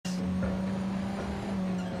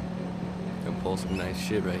pull some nice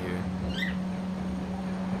shit right here.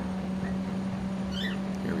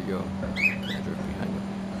 Here we go. I drift behind him.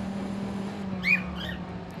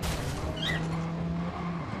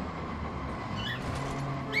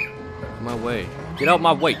 Out of my way. Get out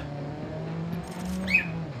my way.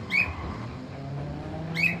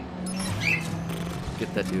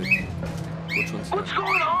 Get that dude. Which one's What's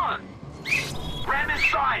going on? Ram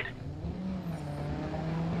inside.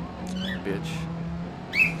 Bitch.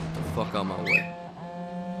 Get the fuck out my way.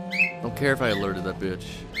 Don't care if I alerted that bitch.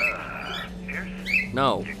 Pierce?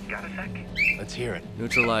 No. You got a sec? Let's hear it.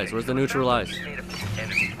 Neutralize. Where's the neutralize?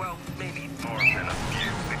 Enemies. Well, maybe more than a few.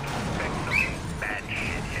 Expect some bad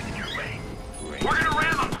shit headed your way. We're gonna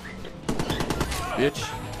ram them.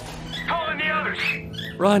 Bitch. Calling the others.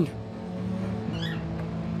 Run.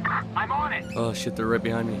 I'm on it. Oh shit, they're right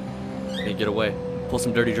behind me. Hey, get away. Pull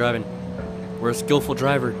some dirty driving. We're a skillful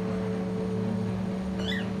driver.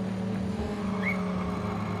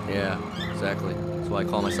 Yeah, exactly. That's why I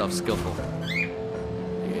call myself skillful.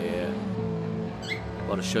 Yeah.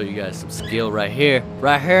 About to show you guys some skill right here.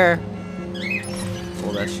 Right here.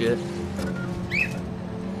 Pull that shit.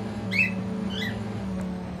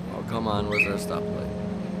 Oh, come on. Where's our stoplight?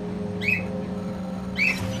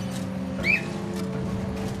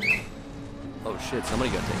 Oh shit,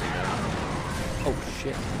 somebody got taken down. Oh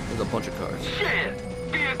shit, there's a bunch of cars. Shit!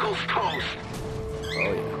 Vehicle's toast.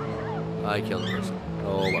 Oh yeah. I killed a person.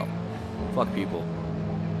 Oh well. Fuck people.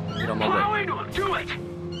 Get on my Plow way. into him. Do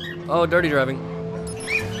it. Oh, dirty driving.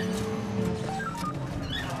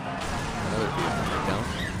 Another vehicle breakdown.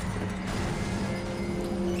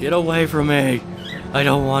 Get away from me. I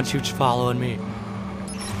don't want you following me.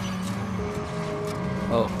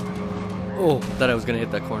 Oh. Oh, thought I was gonna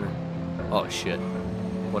hit that corner. Oh shit.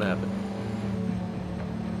 What happened?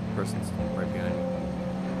 Person's right behind me.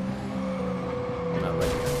 Not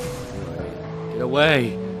right behind me. Get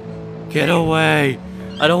away! Get away!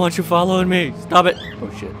 I don't want you following me! Stop it! Oh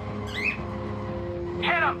shit.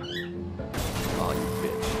 Hit him. Oh, you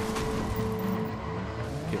bitch.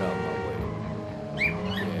 Get out of my way.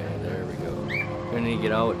 Yeah, there we go. You're gonna need to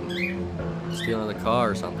get out and steal another car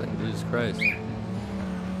or something. Jesus Christ.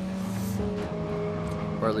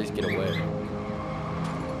 Or at least get away.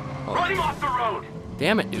 Oh. Run him off the road.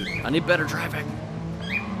 Damn it, dude. I need better driving.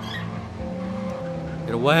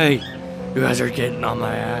 Get away. You guys are getting on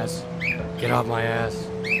my ass. Get off my ass.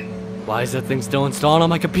 Why is that thing still installed on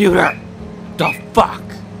my computer? The fuck?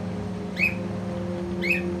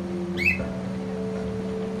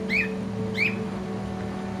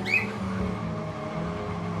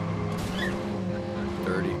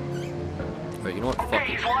 Dirty. Alright, you know what? Fuck Okay, it.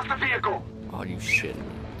 he's lost the vehicle. Oh, you shit.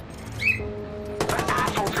 That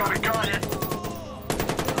asshole's got a gun.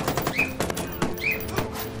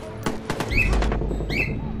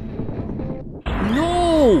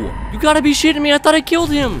 No! You gotta be shitting me. I thought I killed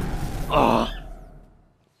him. Ugh.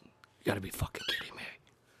 You gotta be fucking kidding me.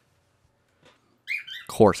 Of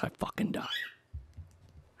course I fucking died.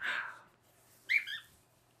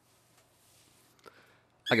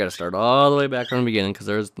 I gotta start all the way back from the beginning because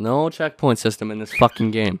there's no checkpoint system in this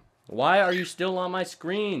fucking game. Why are you still on my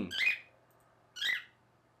screen?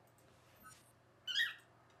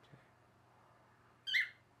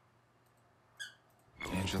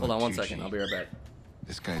 Angelo, Hold on one 2G. second. I'll be right back.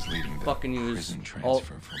 This guy's leading the Fucking use prison all.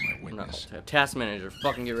 transfer for my witness. No, task manager.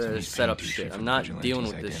 Fucking get rid of this setup shit. I'm not dealing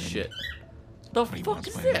with this shit. The But he fuck wants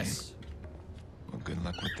is my this? Well, good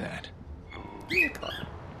luck with that. Give me a car.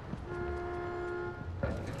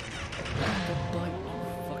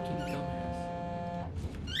 Fucking dumbass.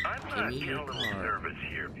 I'm Give not me getting your a little car. nervous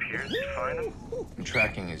here, Pierce. You find him? I'm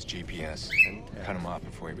tracking his GPS. Cut him off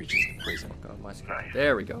before he reaches the prison. Off my screen. Nice.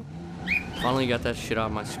 There we go. Finally got that shit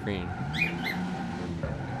off my screen.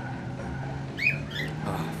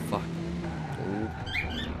 Oh, fuck. Ooh.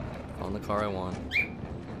 Found the car I want.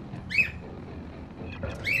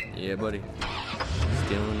 Yeah, buddy.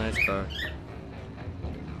 Stealing a nice car.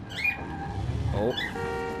 Oh,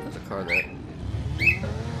 there's a car there.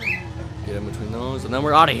 Get in between those, and then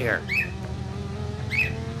we're out of here.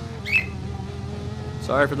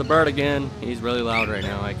 Sorry for the bird again. He's really loud right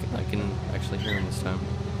now. I can actually hear him this time.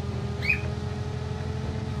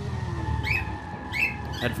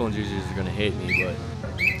 Headphones users are gonna hate me, but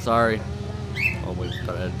sorry. Oh wait,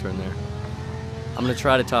 thought I had to turn there. I'm gonna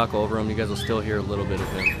try to talk over him. You guys will still hear a little bit of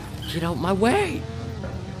him. Get out my way!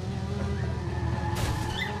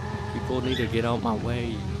 People need to get out my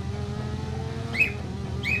way.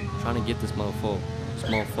 I'm trying to get this mofo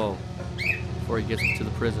before he gets to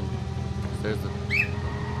the prison. There's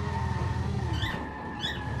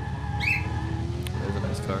a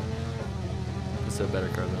nice car. This is a better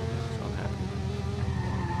car though, so I'm happy.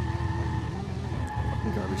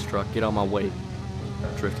 Garbage truck, get out my way.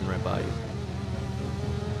 I'm drifting right by you.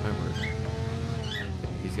 Remember,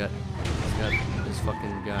 he's got his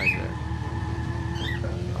fucking guys there.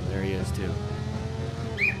 Oh, there he is too.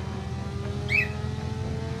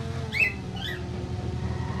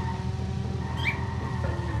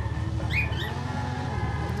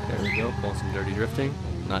 There we go, pulling some dirty drifting.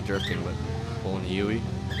 Not drifting, but pulling a Yui.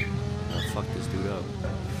 Oh, fuck this dude up.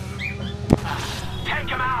 Take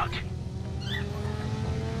him out!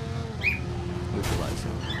 Neutralize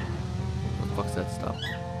him. What the fuck's that stop?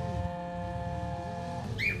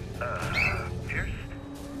 Pierce?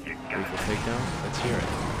 You got Lethal takedown? Let's hear it.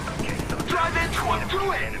 Okay, so Drive into him,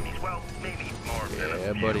 do it! enemies, well, maybe more than Yeah,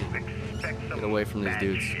 a few. buddy. Expect some Get away from these bad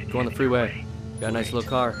dudes. shit Go on the headed freeway. your way. Got a nice little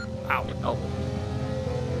car. Ow, ow.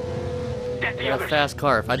 Get I the got a others. fast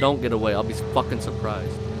car. If I don't get away, I'll be fucking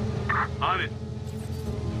surprised. On it.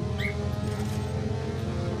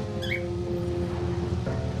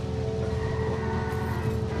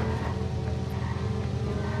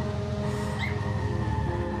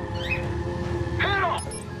 Hit him!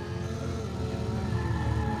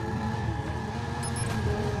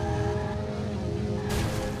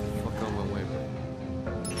 Fuck on my way, bro.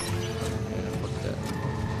 Yeah, fuck that.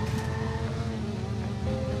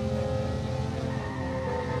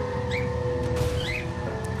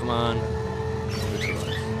 Come on.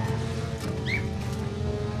 Neutralize.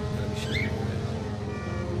 Gotta be shitting me, right?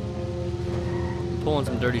 I'm pulling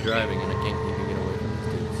some dirty driving and I can't even get away from these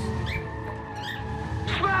dudes.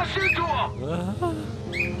 Smash into him! Ah,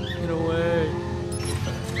 get away.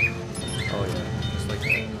 Oh yeah, just like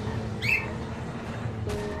that.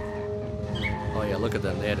 Oh yeah, look at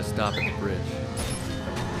them. They had to stop at the bridge.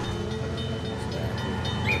 Exactly.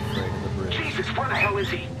 They're afraid of the bridge. Jesus, where the hell is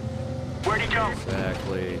he? Where'd he go?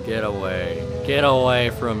 Exactly. Get away. Get away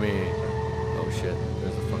from me. Oh shit.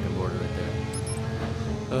 There's the fucking border right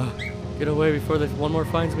there. Get away before one more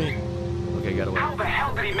finds me. Okay, got away. How the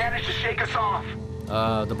hell did he manage to shake us off?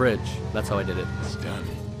 The bridge. That's how I did it. It's done.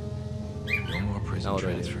 No more prison Now what do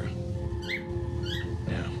I do? transfer.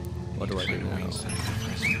 Now, What do I do find a way now? inside the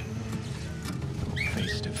prison.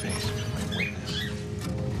 Face to face with my witness.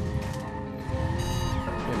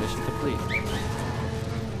 Okay, mission complete.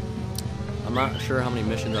 I'm not sure how many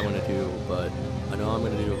missions I'm gonna do, but I know I'm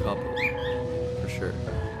gonna do a couple. For sure.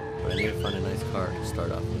 But I need to find a nice car to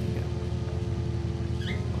start off with again.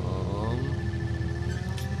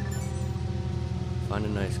 Find a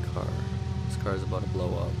nice car. This car is about to blow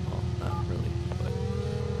up. Well, not really, but...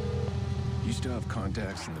 You still have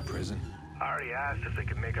contacts in the prison? I already asked if they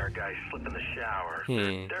could make our guys slip in the shower.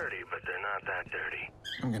 They're dirty, but they're not that dirty.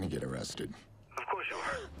 I'm gonna get arrested. Of course you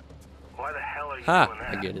are. Why the hell are you Ha! doing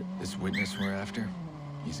that? I get it. This witness we're after,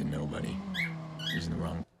 he's a nobody. He's in the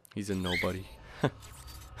wrong He's a nobody.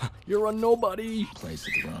 You're a nobody! place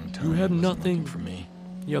at the wrong time. You have He wasn't nothing. looking for me.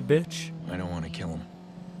 You bitch. I don't want to kill him.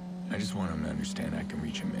 I just want him to understand I can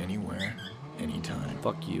reach him anywhere, anytime.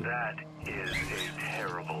 Fuck you. That is a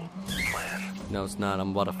terrible plan. No, it's not.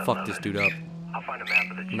 I'm about to fuck this dude up. I'll find a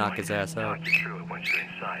map of the joint. Knock his ass out. Talk you through it once you're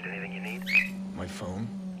inside. Anything you need? My phone?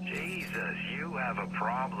 Jesus, you have a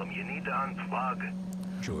problem. You need to unplug.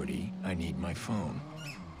 Jordy, I need my phone.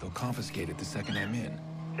 They'll confiscate it the second I'm in.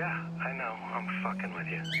 Yeah, I know. I'm fucking with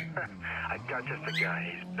you. I got just a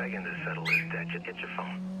guy. He's begging to settle his debt. Just get your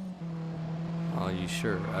phone. Oh, you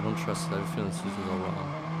sure? I don't trust that. I have a feeling this is gonna go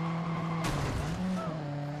wrong.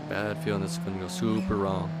 Bad feeling this is gonna go super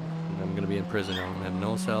wrong. And I'm gonna be in prison now. I'm gonna have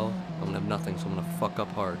no cell. I'm gonna have nothing, so I'm gonna fuck up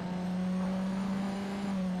hard.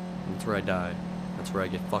 And that's where I die. That's where I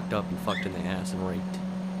get fucked up and fucked in the ass and raped.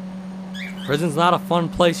 Prison's not a fun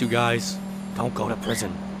place, you guys. Don't go to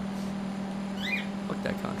prison. Fuck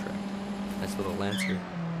that contract. Nice little Lancer.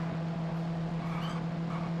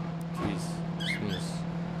 Jeez. Jeez.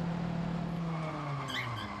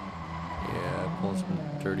 Yeah, I pulled some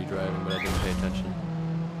dirty driving, but I didn't pay attention.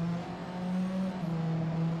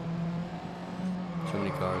 Too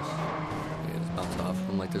many cars. Yeah, just bounce off.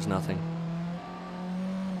 I'm like, there's nothing.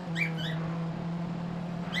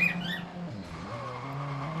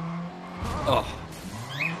 Oh.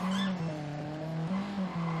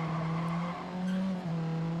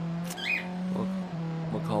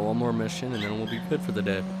 We'll call one more mission and then we'll be good for the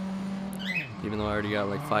day. Even though I already got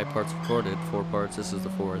like 5 parts recorded, 4 parts, this is the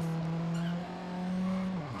 4th.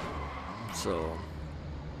 So,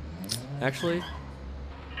 actually,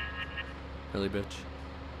 really, bitch.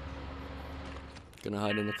 Gonna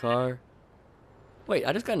hide in the car. Wait,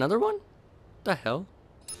 I just got another one? The hell?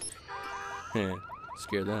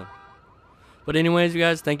 Scared them. But anyways, you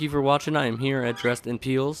guys, thank you for watching. I am here at Dressed in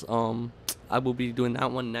Peels. I will be doing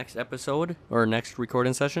that one next episode or next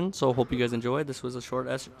recording session. So hope you guys enjoyed. This was a short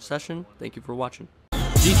session. Thank you for watching.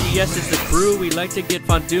 GTS is the crew, we like to get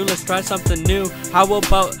fondue, let's try something new. How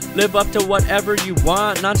about live up to whatever you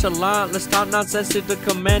want, nonchalant, let's talk nonsense to the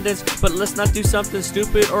commandants, but let's not do something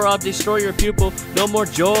stupid or I'll destroy your pupil. No more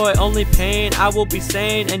joy, only pain, I will be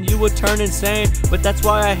sane and you will turn insane, but that's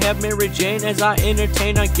why I have Mary Jane as I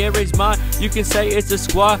entertain on Gary's mind. You can say it's a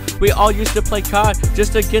squad, we all used to play COD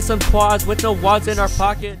just to get some quads with no wads in our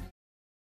pocket.